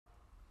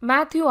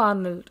Matthew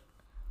Arnold.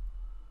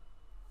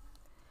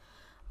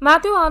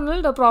 Matthew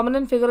Arnold, a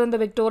prominent figure in the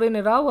Victorian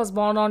era, was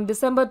born on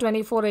December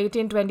 24,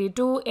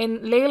 1822 in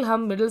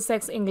Laleham,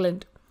 Middlesex,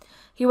 England.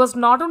 He was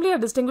not only a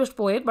distinguished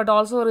poet but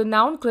also a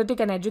renowned critic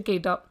and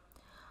educator.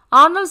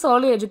 Arnold's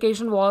early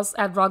education was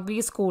at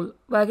Rugby School,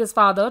 where his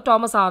father,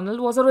 Thomas Arnold,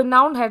 was a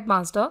renowned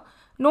headmaster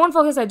known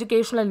for his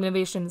educational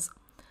innovations.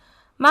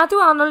 Matthew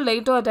Arnold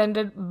later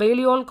attended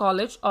Balliol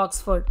College,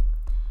 Oxford.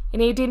 In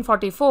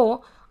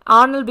 1844,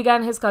 Arnold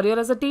began his career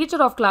as a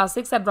teacher of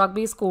classics at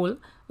Rugby School,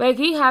 where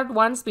he had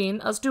once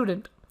been a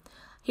student.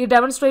 He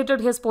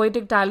demonstrated his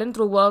poetic talent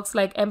through works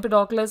like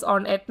Empedocles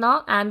on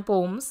Etna and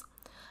poems,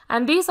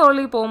 and these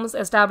early poems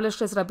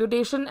established his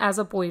reputation as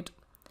a poet.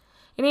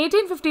 In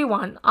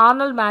 1851,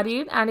 Arnold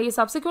married and he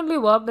subsequently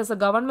worked as a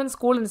government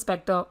school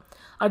inspector,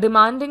 a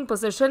demanding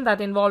position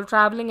that involved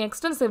traveling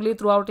extensively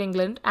throughout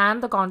England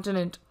and the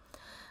continent.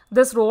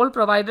 This role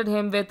provided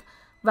him with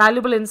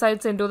valuable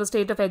insights into the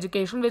state of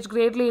education, which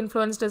greatly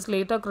influenced his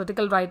later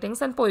critical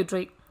writings and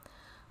poetry.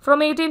 From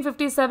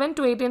 1857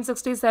 to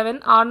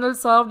 1867, Arnold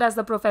served as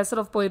the professor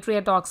of poetry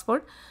at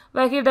Oxford,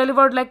 where he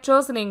delivered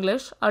lectures in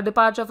English, a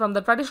departure from the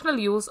traditional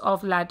use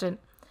of Latin.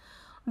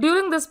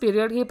 During this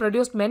period, he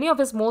produced many of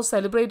his most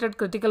celebrated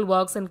critical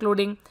works,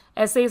 including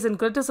essays in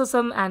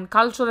criticism and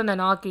culture and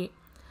anarchy.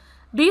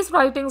 These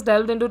writings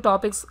delved into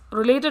topics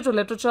related to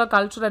literature,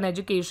 culture, and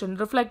education,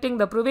 reflecting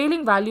the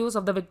prevailing values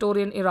of the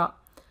Victorian era.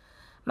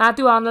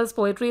 Matthew Arnold's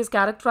poetry is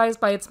characterized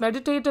by its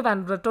meditative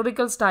and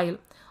rhetorical style,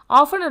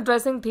 often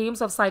addressing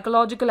themes of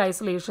psychological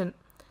isolation.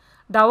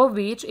 Dower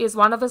Beach is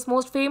one of his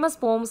most famous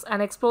poems and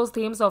explores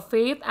themes of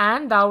faith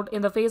and doubt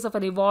in the face of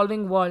an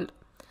evolving world.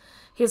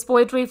 His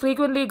poetry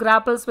frequently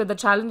grapples with the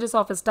challenges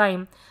of his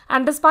time,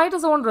 and despite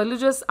his own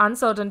religious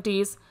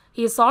uncertainties,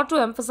 he sought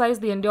to emphasize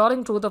the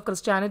enduring truth of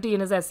Christianity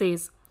in his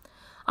essays.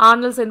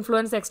 Arnold's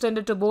influence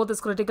extended to both his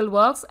critical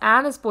works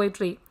and his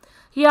poetry.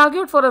 He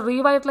argued for a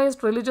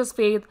revitalized religious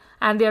faith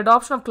and the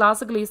adoption of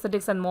classical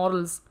aesthetics and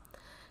morals.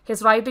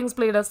 His writings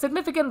played a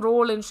significant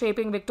role in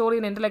shaping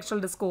Victorian intellectual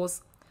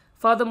discourse.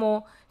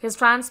 Furthermore, his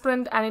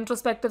transparent and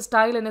introspective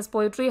style in his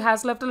poetry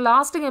has left a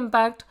lasting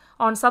impact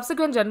on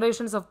subsequent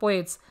generations of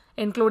poets,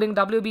 including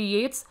W.B.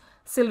 Yeats,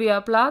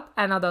 Sylvia Plath,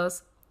 and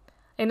others.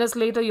 In his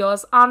later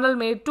years, Arnold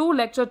made 2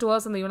 lecture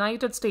tours in the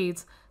United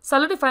States,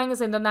 solidifying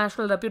his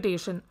international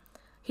reputation.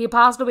 He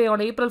passed away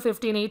on April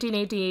 15,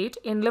 1888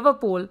 in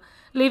Liverpool,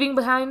 leaving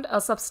behind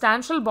a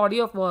substantial body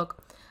of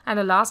work and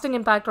a lasting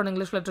impact on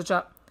English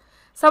literature.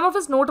 Some of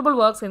his notable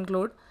works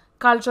include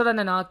Culture and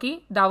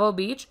Anarchy, Dower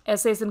Beach,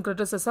 Essays in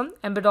Criticism,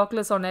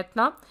 Empedocles on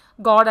Etna,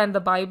 God and the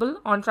Bible,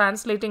 on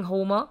translating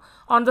Homer,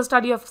 on the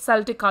study of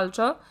Celtic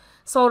culture,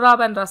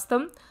 Sohrab and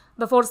Rustum,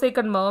 The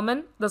Forsaken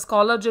Merman, The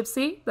Scholar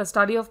Gipsy, The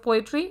Study of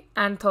Poetry,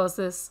 and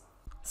Thyrsis.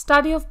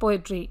 Study of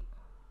Poetry.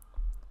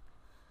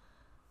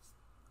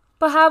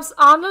 Perhaps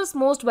Arnold's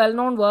most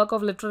well-known work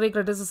of literary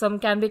criticism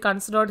can be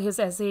considered his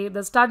essay,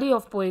 The Study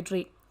of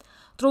Poetry.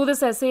 Through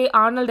this essay,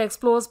 Arnold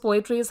explores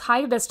poetry's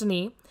high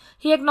destiny.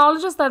 He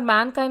acknowledges that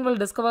mankind will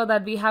discover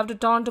that we have to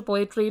turn to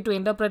poetry to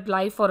interpret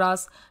life for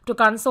us, to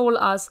console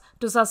us,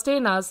 to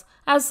sustain us,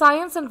 as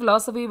science and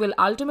philosophy will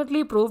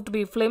ultimately prove to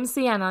be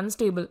flimsy and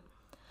unstable.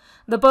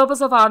 The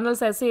purpose of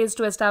Arnold's essay is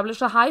to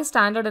establish a high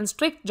standard and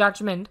strict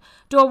judgment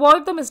to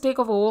avoid the mistake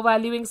of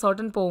overvaluing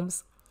certain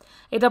poems.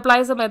 It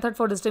applies a method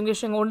for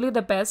distinguishing only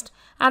the best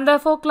and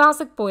therefore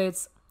classic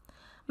poets.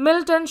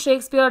 Milton,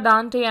 Shakespeare,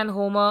 Dante, and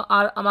Homer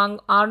are among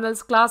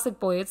Arnold's classic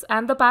poets,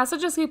 and the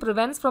passages he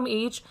prevents from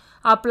each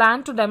are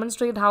planned to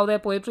demonstrate how their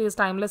poetry is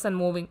timeless and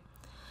moving.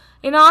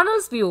 In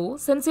Arnold's view,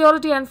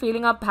 sincerity and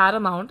feeling are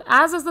paramount,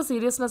 as is the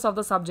seriousness of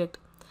the subject.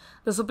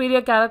 The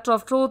superior character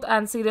of truth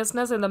and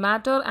seriousness in the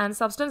matter and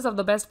substance of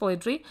the best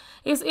poetry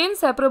is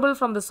inseparable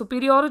from the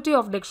superiority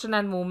of diction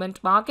and movement,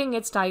 marking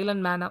its style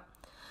and manner.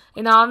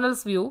 In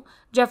Arnold's view,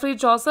 Geoffrey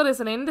Chaucer is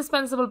an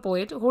indispensable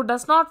poet who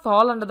does not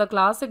fall under the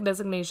classic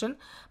designation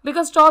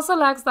because Chaucer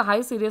lacks the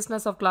high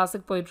seriousness of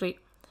classic poetry.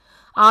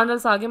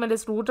 Arnold's argument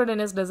is rooted in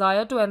his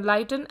desire to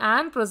enlighten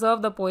and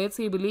preserve the poets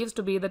he believes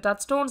to be the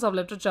touchstones of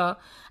literature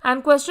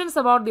and questions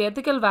about the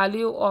ethical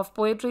value of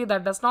poetry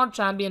that does not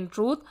champion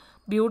truth,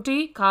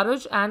 beauty,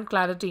 courage, and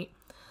clarity.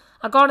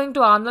 According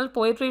to Arnold,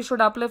 poetry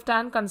should uplift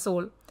and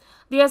console.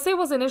 The essay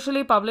was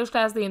initially published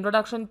as the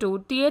introduction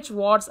to T.H.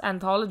 Ward's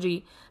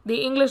anthology,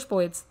 The English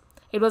Poets.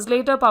 It was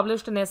later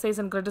published in Essays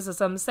in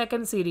Criticism,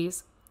 2nd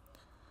series.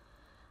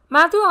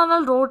 Matthew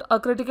Arnold wrote a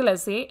critical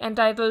essay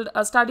entitled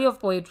A Study of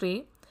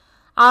Poetry.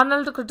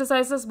 Arnold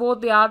criticizes both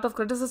the art of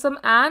criticism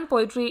and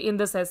poetry in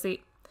this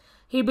essay.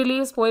 He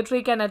believes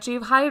poetry can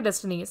achieve high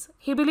destinies.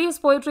 He believes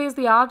poetry is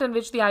the art in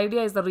which the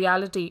idea is the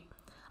reality.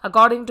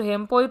 According to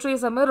him, poetry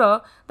is a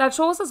mirror that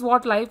shows us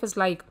what life is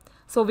like.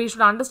 So we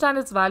should understand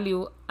its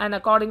value, and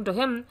according to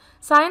him,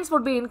 science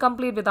would be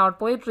incomplete without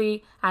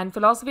poetry, and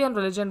philosophy and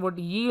religion would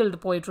yield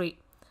poetry.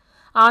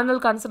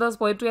 Arnold considers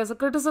poetry as a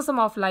criticism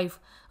of life,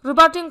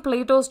 rebutting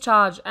Plato's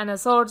charge, and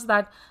asserts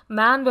that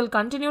man will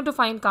continue to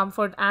find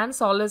comfort and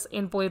solace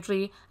in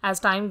poetry as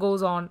time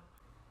goes on.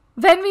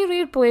 When we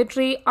read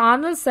poetry,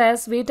 Arnold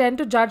says we tend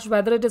to judge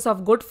whether it is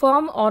of good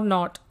form or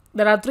not.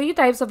 There are three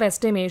types of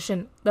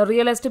estimation: the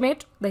real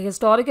estimate, the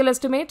historical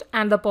estimate,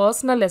 and the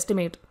personal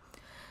estimate.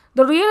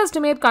 The real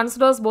estimate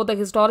considers both the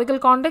historical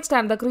context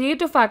and the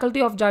creative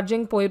faculty of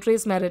judging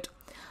poetry's merit.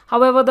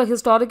 However, the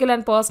historical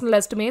and personal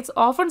estimates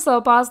often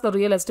surpass the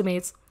real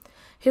estimates.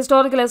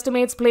 Historical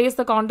estimates place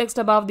the context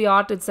above the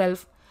art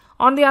itself.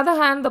 On the other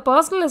hand, the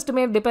personal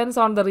estimate depends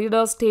on the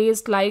reader's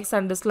taste, likes,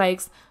 and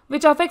dislikes,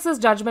 which affects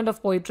his judgment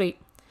of poetry.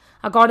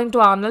 According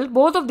to Arnold,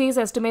 both of these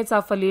estimates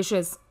are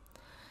fallacious.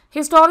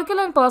 Historical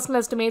and personal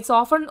estimates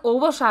often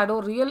overshadow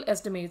real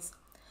estimates.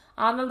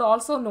 Arnold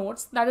also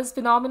notes that his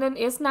phenomenon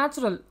is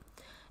natural.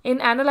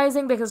 In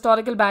analyzing the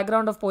historical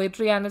background of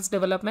poetry and its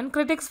development,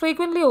 critics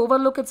frequently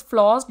overlook its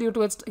flaws due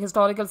to its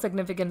historical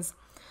significance.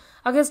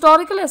 A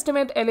historical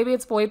estimate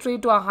elevates poetry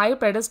to a high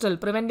pedestal,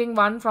 preventing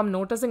one from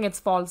noticing its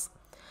faults.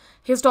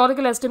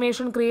 Historical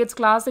estimation creates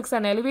classics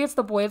and elevates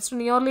the poets to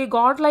nearly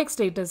godlike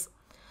status.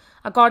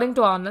 According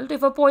to Arnold,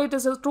 if a poet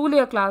is truly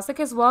a classic,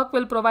 his work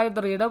will provide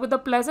the reader with a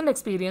pleasant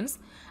experience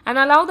and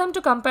allow them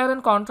to compare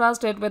and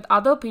contrast it with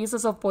other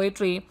pieces of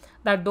poetry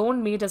that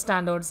don't meet his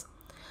standards.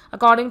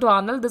 According to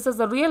Arnold, this is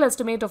the real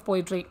estimate of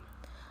poetry.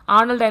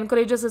 Arnold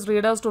encourages his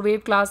readers to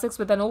read classics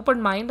with an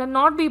open mind and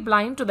not be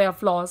blind to their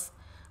flaws.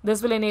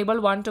 This will enable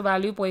one to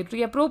value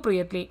poetry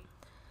appropriately.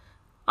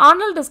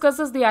 Arnold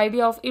discusses the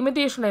idea of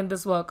imitation in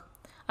this work.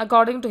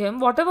 According to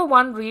him, whatever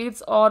one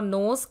reads or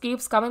knows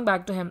keeps coming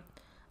back to him.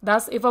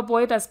 Thus, if a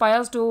poet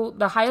aspires to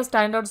the highest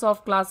standards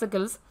of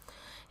classicals,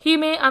 he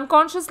may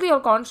unconsciously or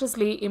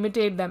consciously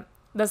imitate them.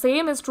 The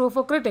same is true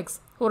for critics,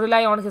 who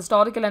rely on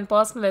historical and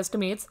personal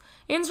estimates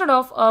instead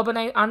of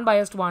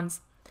unbiased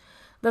ones.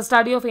 The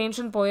study of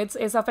ancient poets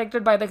is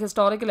affected by the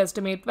historical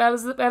estimate,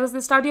 whereas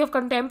the study of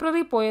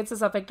contemporary poets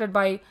is affected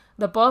by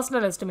the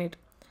personal estimate.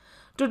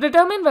 To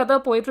determine whether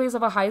poetry is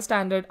of a high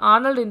standard,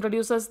 Arnold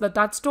introduces the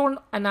touchstone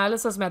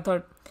analysis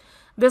method.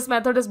 This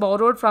method is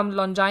borrowed from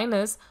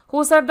Longinus,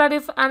 who said that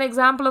if an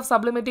example of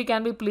sublimity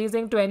can be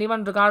pleasing to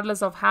anyone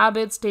regardless of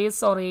habits,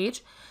 tastes, or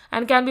age,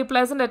 and can be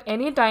pleasant at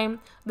any time,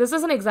 this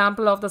is an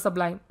example of the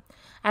sublime.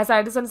 As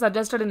Addison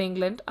suggested in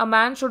England, a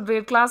man should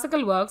read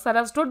classical works that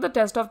have stood the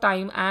test of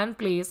time and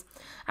place,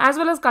 as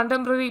well as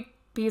contemporary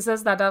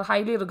pieces that are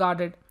highly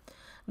regarded.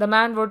 The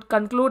man would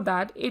conclude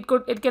that it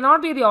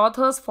cannot be the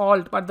author's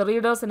fault but the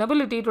reader's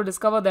inability to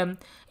discover them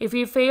if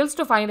he fails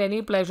to find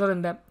any pleasure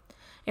in them.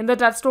 In the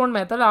touchstone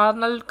method,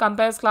 Arnold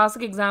compares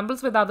classic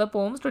examples with other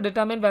poems to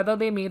determine whether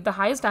they meet the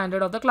high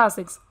standard of the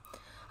classics.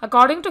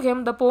 According to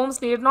him, the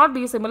poems need not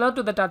be similar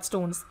to the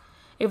touchstones.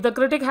 If the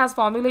critic has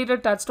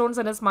formulated touchstones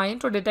in his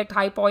mind to detect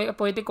high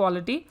poetic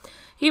quality,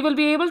 he will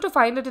be able to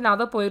find it in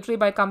other poetry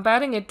by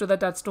comparing it to the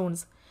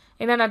touchstones.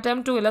 In an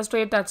attempt to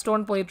illustrate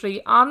touchstone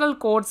poetry, Arnold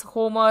quotes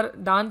Homer,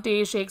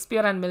 Dante,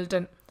 Shakespeare, and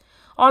Milton.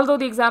 Although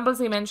the examples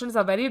he mentions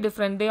are very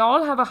different, they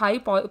all have a high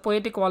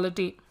poetic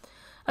quality.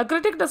 A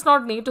critic does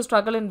not need to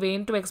struggle in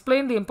vain to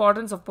explain the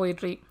importance of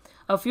poetry.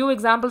 A few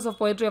examples of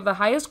poetry of the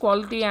highest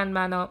quality and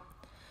manner.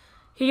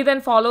 He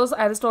then follows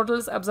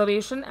Aristotle's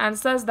observation and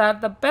says that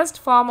the best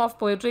form of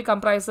poetry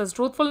comprises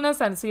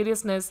truthfulness and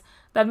seriousness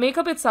that make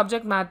up its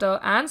subject matter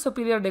and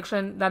superior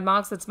diction that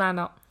marks its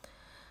manner.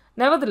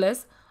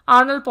 Nevertheless,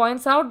 Arnold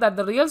points out that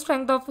the real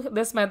strength of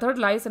this method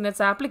lies in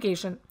its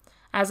application.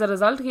 As a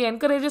result, he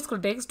encourages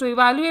critics to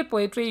evaluate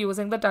poetry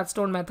using the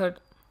touchstone method.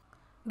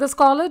 The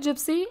Scholar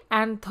Gipsy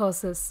and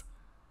Thyrsis.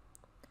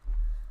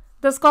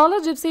 The Scholar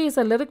Gipsy is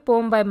a lyric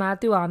poem by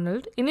Matthew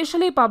Arnold,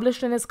 initially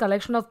published in his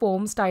collection of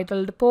poems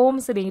titled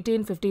Poems in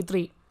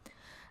 1853.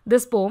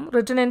 This poem,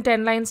 written in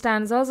 10-line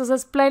stanzas, is a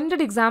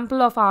splendid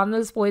example of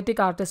Arnold's poetic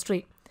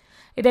artistry.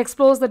 It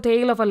explores the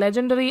tale of a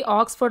legendary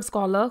Oxford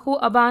scholar who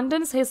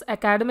abandons his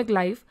academic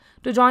life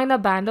to join a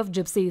band of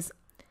gypsies.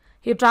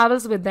 He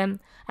travels with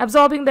them,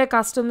 absorbing their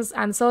customs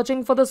and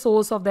searching for the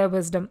source of their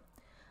wisdom.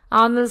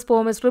 Arnold's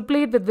poem is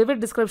replete with vivid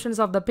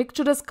descriptions of the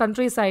picturesque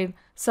countryside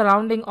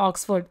surrounding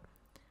Oxford.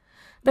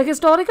 The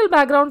historical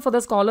background for the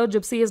Scholar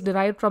Gipsy is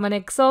derived from an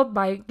excerpt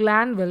by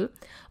Glanville,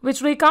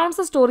 which recounts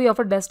the story of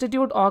a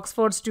destitute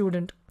Oxford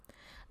student.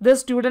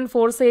 This student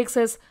forsakes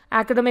his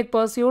academic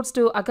pursuits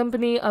to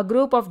accompany a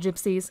group of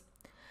gypsies.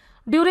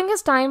 During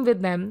his time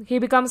with them, he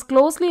becomes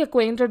closely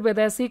acquainted with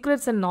their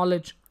secrets and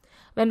knowledge.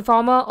 When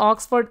former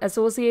Oxford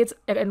associates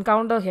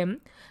encounter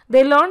him,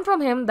 they learn from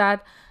him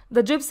that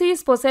the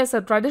gypsies possess a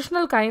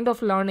traditional kind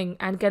of learning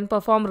and can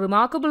perform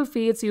remarkable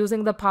feats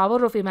using the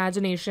power of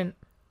imagination.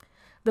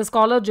 The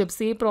Scholar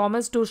Gipsy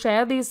promised to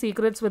share these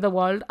secrets with the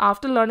world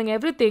after learning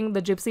everything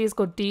the gypsies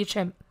could teach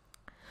him.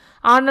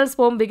 Arnold's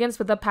poem begins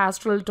with a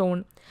pastoral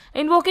tone,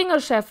 invoking a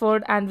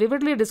shepherd and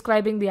vividly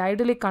describing the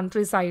idyllic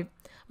countryside,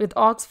 with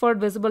Oxford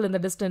visible in the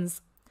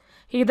distance.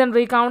 He then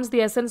recounts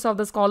the essence of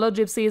the Scholar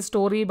Gipsy's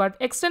story but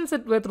extends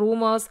it with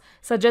rumors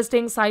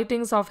suggesting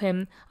sightings of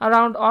him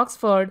around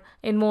Oxford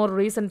in more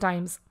recent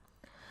times.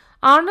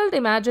 Arnold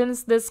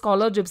imagines this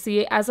Scholar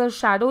Gipsy as a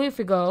shadowy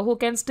figure who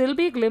can still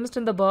be glimpsed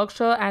in the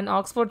Berkshire and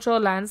Oxfordshire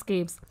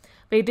landscapes,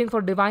 waiting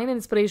for divine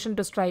inspiration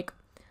to strike.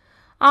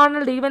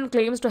 Arnold even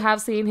claims to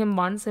have seen him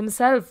once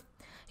himself.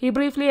 He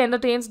briefly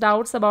entertains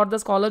doubts about the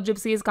scholar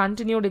Gipsy's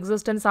continued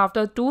existence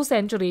after 2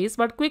 centuries,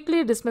 but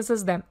quickly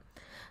dismisses them.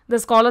 The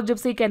scholar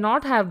Gipsy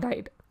cannot have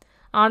died.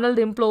 Arnold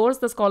implores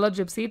the scholar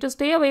Gipsy to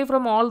stay away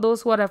from all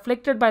those who are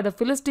afflicted by the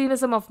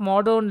Philistinism of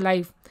modern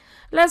life,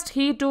 lest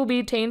he too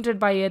be tainted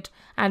by it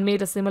and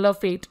meet a similar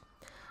fate.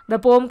 The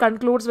poem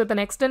concludes with an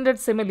extended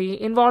simile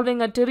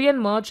involving a Tyrian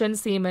merchant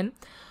seaman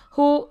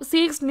who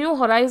seeks new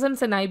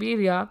horizons in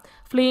Iberia,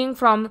 fleeing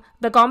from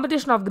the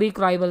competition of Greek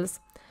rivals.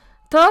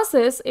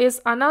 Thyrsis is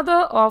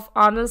another of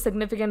Arnold's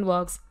significant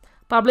works,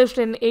 published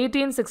in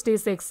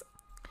 1866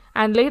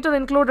 and later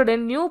included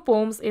in New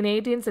Poems in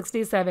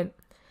 1867.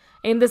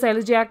 In this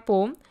elegiac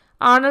poem,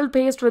 Arnold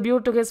pays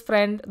tribute to his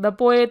friend, the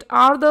poet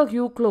Arthur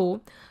Hugh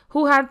Clough,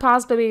 who had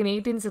passed away in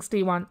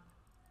 1861.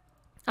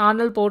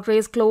 Arnold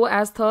portrays Clough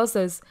as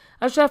Thyrsis,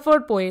 a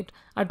shepherd poet,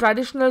 a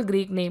traditional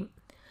Greek name.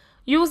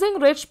 Using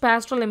rich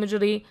pastoral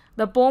imagery,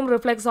 the poem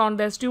reflects on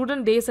their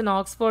student days in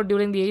Oxford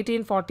during the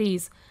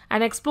 1840s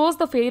and explores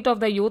the fate of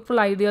their youthful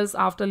ideals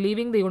after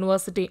leaving the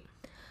university.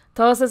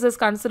 Thyrsis is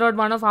considered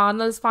one of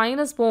Arnold's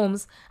finest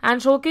poems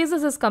and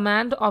showcases his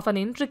command of an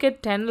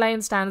intricate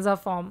 10-line stanza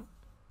form.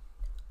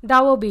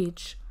 Dover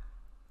Beach.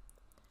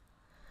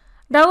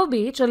 Dover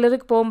Beach, a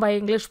lyric poem by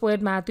English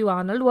poet Matthew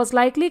Arnold, was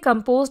likely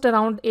composed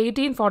around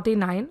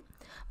 1849,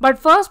 but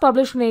first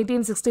published in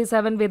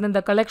 1867 within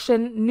the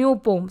collection New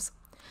Poems.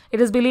 It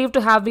is believed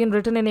to have been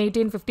written in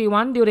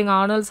 1851 during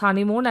Arnold's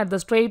honeymoon at the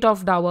Strait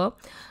of Dover,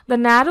 the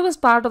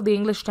narrowest part of the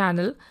English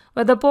Channel,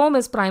 where the poem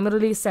is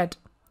primarily set.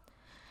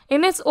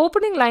 In its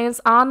opening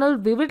lines,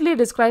 Arnold vividly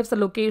describes the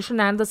location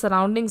and the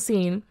surrounding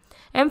scene,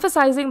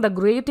 emphasizing the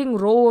grating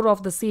roar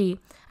of the sea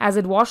as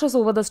it washes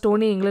over the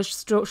stony English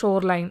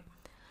shoreline.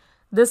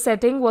 This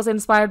setting was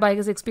inspired by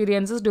his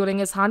experiences during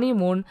his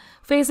honeymoon,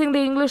 facing the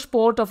English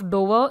port of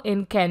Dover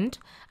in Kent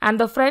and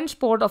the French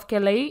port of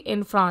Calais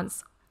in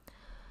France.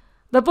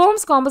 The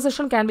poem's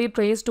composition can be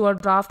traced to a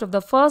draft of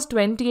the first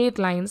 28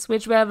 lines,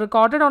 which were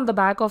recorded on the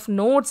back of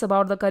notes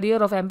about the career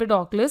of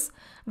Empedocles,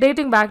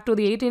 dating back to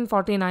the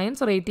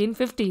 1849s or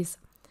 1850s.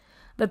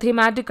 The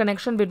thematic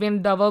connection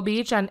between Dover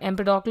Beach and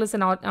Empedocles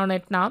on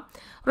Etna,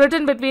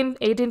 written between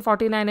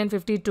 1849 and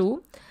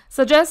 52,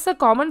 suggests a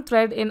common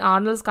thread in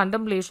Arnold's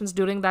contemplations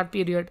during that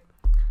period.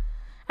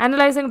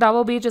 Analyzing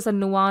Dover Beach is a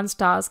nuanced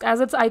task, as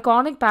its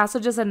iconic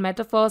passages and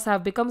metaphors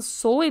have become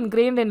so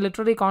ingrained in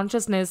literary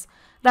consciousness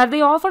that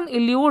they often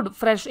elude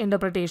fresh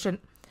interpretation.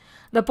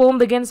 The poem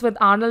begins with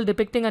Arnold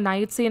depicting a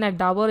night scene at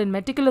Dover in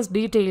meticulous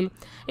detail,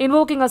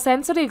 invoking a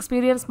sensory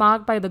experience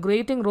marked by the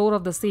grating roar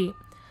of the sea.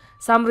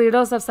 Some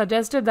readers have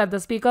suggested that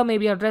the speaker may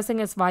be addressing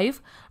his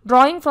wife,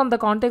 drawing from the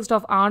context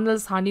of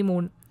Arnold's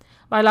honeymoon,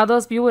 while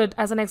others view it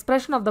as an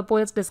expression of the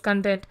poet's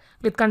discontent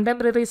with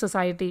contemporary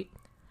society.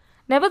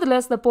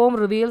 Nevertheless, the poem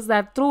reveals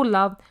that through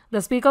love,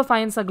 the speaker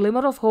finds a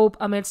glimmer of hope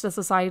amidst a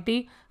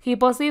society he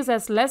perceives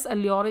as less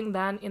alluring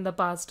than in the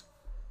past.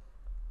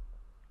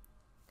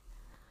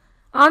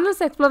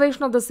 Arnold's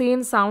exploration of the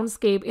scene's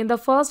soundscape in the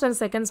first and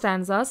second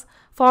stanzas,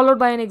 followed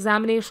by an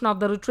examination of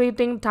the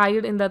retreating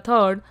tide in the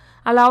third,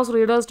 allows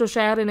readers to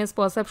share in his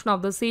perception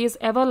of the sea's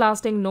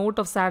everlasting note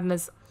of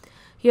sadness.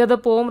 Here the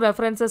poem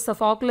references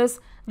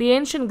Sophocles, the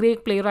ancient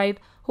Greek playwright,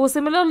 who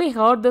similarly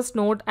heard this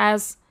note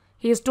as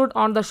he stood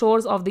on the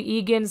shores of the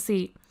Aegean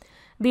Sea.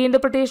 The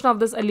interpretation of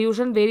this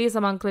allusion varies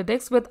among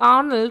critics, with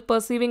Arnold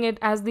perceiving it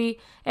as the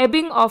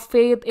ebbing of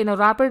faith in a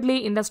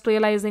rapidly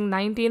industrializing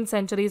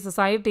 19th-century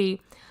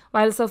society,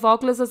 while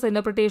Sophocles'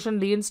 interpretation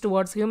leans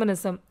towards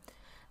humanism.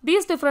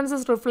 These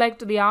differences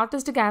reflect the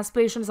artistic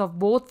aspirations of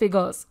both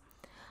figures.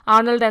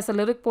 Arnold as a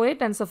lyric poet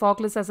and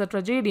Sophocles as a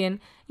tragedian,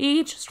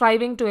 each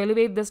striving to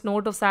elevate this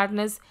note of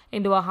sadness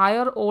into a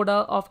higher order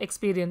of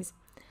experience.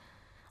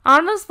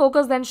 Arnold's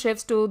focus then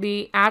shifts to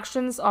the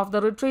actions of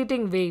the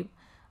retreating wave,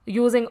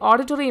 using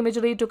auditory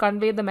imagery to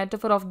convey the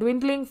metaphor of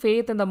dwindling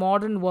faith in the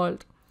modern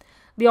world.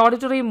 The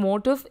auditory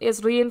motif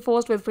is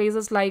reinforced with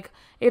phrases like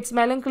its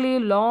melancholy,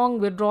 long,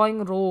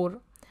 withdrawing roar.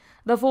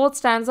 The fourth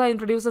stanza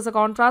introduces a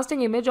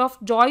contrasting image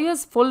of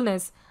joyous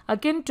fullness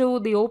akin to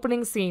the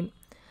opening scene.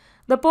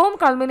 The poem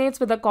culminates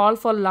with a call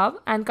for love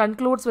and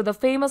concludes with a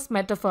famous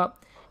metaphor.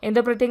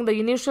 Interpreting the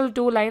initial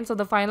 2 lines of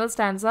the final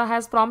stanza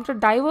has prompted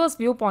diverse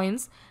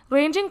viewpoints,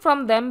 ranging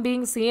from them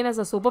being seen as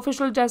a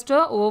superficial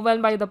gesture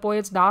overwhelmed by the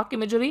poet's dark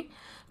imagery,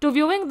 to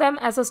viewing them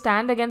as a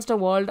stand against a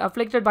world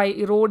afflicted by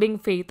eroding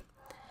faith.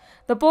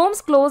 The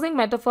poem's closing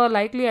metaphor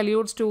likely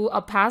alludes to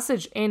a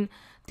passage in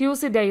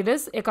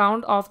Thucydides'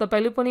 account of the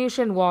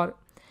Peloponnesian War.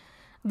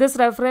 This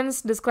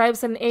reference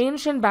describes an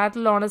ancient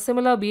battle on a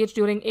similar beach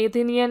during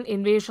Athenian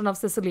invasion of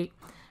Sicily.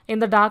 In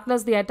the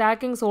darkness, the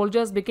attacking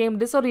soldiers became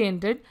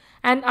disoriented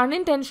and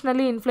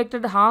unintentionally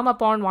inflicted harm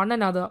upon one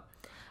another.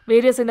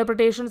 Various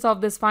interpretations of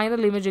this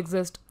final image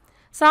exist.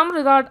 Some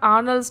regard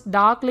Arnold's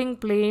darkling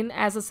plain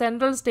as a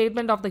central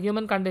statement of the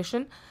human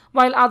condition,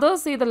 while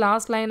others see the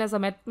last line as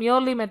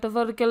merely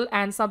metaphorical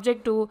and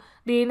subject to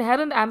the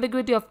inherent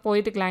ambiguity of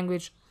poetic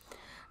language.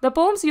 The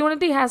poem's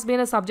unity has been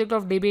a subject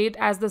of debate,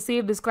 as the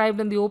seed described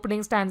in the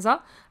opening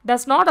stanza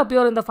does not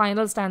appear in the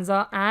final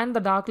stanza, and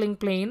the darkling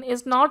plane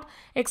is not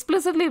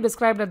explicitly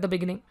described at the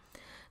beginning.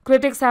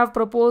 Critics have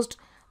proposed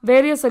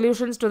various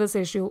solutions to this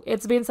issue.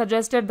 It's been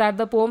suggested that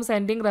the poem's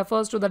ending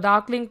refers to the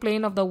darkling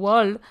plane of the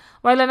world,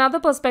 while another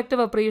perspective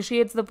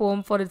appreciates the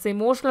poem for its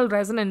emotional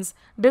resonance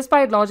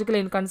despite logical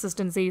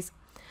inconsistencies.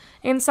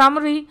 In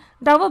summary,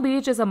 Dover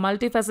Beach is a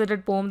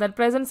multifaceted poem that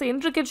presents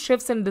intricate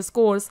shifts in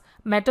discourse,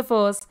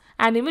 metaphors,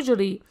 and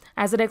imagery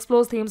as it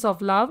explores themes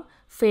of love,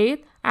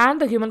 faith,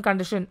 and the human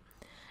condition.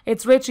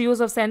 Its rich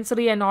use of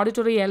sensory and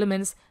auditory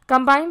elements,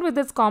 combined with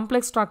its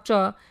complex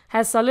structure,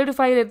 has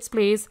solidified its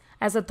place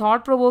as a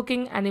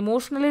thought-provoking and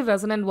emotionally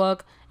resonant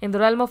work in the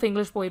realm of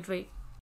English poetry.